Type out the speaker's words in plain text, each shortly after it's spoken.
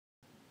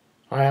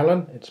Hi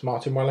Alan, it's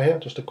Martin Weller here.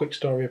 Just a quick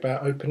story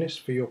about openness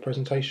for your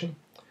presentation.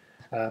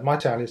 My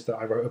tale is that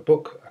I wrote a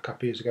book a couple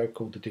of years ago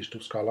called The Digital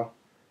Scholar,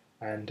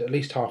 and at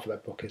least half of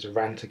that book is a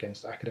rant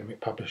against academic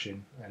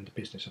publishing and the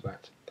business of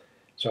that.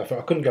 So I thought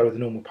I couldn't go with a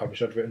normal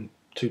publisher. I'd written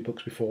 2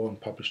 books before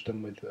and published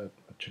them with a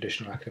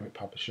traditional academic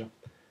publisher.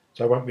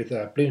 So I went with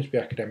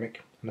Bloomsbury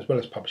Academic, and as well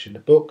as publishing the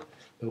book,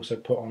 they also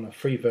put on a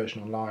free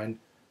version online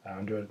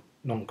under a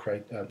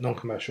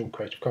non-commercial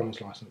Creative Commons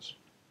license.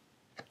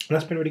 And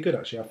that's been really good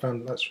actually. I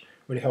found that's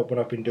really helped when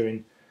I've been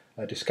doing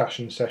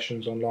discussion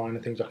sessions online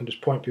and things. I can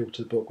just point people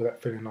to the book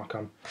without feeling like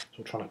I'm sort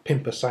of trying to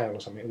pimp a sale or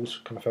something. It always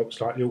kind of felt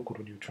slightly awkward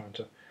when you were trying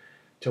to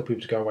tell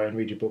people to go away and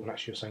read your book, and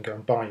actually you're saying go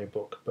and buy your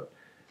book. But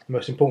the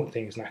most important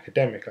thing as an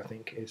academic, I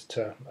think, is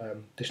to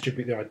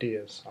distribute the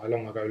ideas. I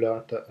long ago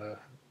learned that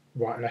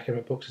writing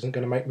academic books isn't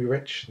going to make me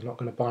rich. They're not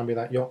going to buy me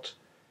that yacht.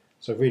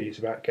 So really it's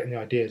about getting the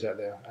ideas out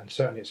there, and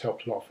certainly it's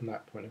helped a lot from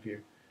that point of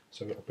view.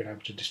 So I've been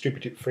able to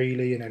distribute it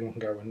freely and anyone can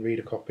go and read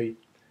a copy.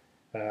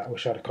 I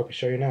wish I had a copy to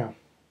show you now.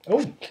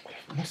 Oh,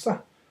 what's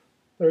that?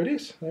 There it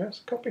is. There's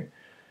a copy.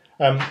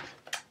 A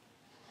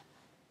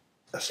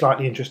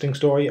slightly interesting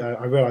story.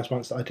 I realised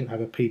once that I didn't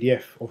have a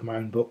PDF of my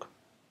own book,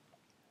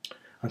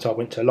 and so I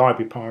went to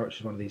Library Pirate, which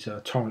is one of these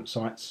torrent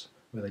sites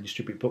where they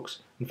distribute books,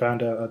 and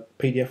found a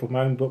PDF of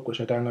my own book, which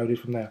I downloaded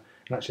from there.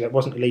 And actually that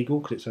wasn't illegal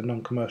because it's a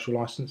non-commercial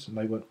license and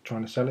they weren't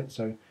trying to sell it,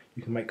 so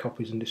you can make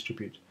copies and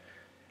distribute.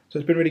 So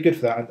it's been really good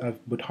for that. I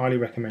would highly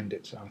recommend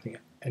it. So I think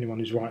anyone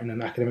who's writing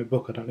an academic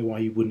book, I don't know why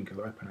you wouldn't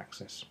go open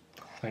access.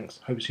 Thanks.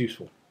 Hope it's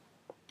useful.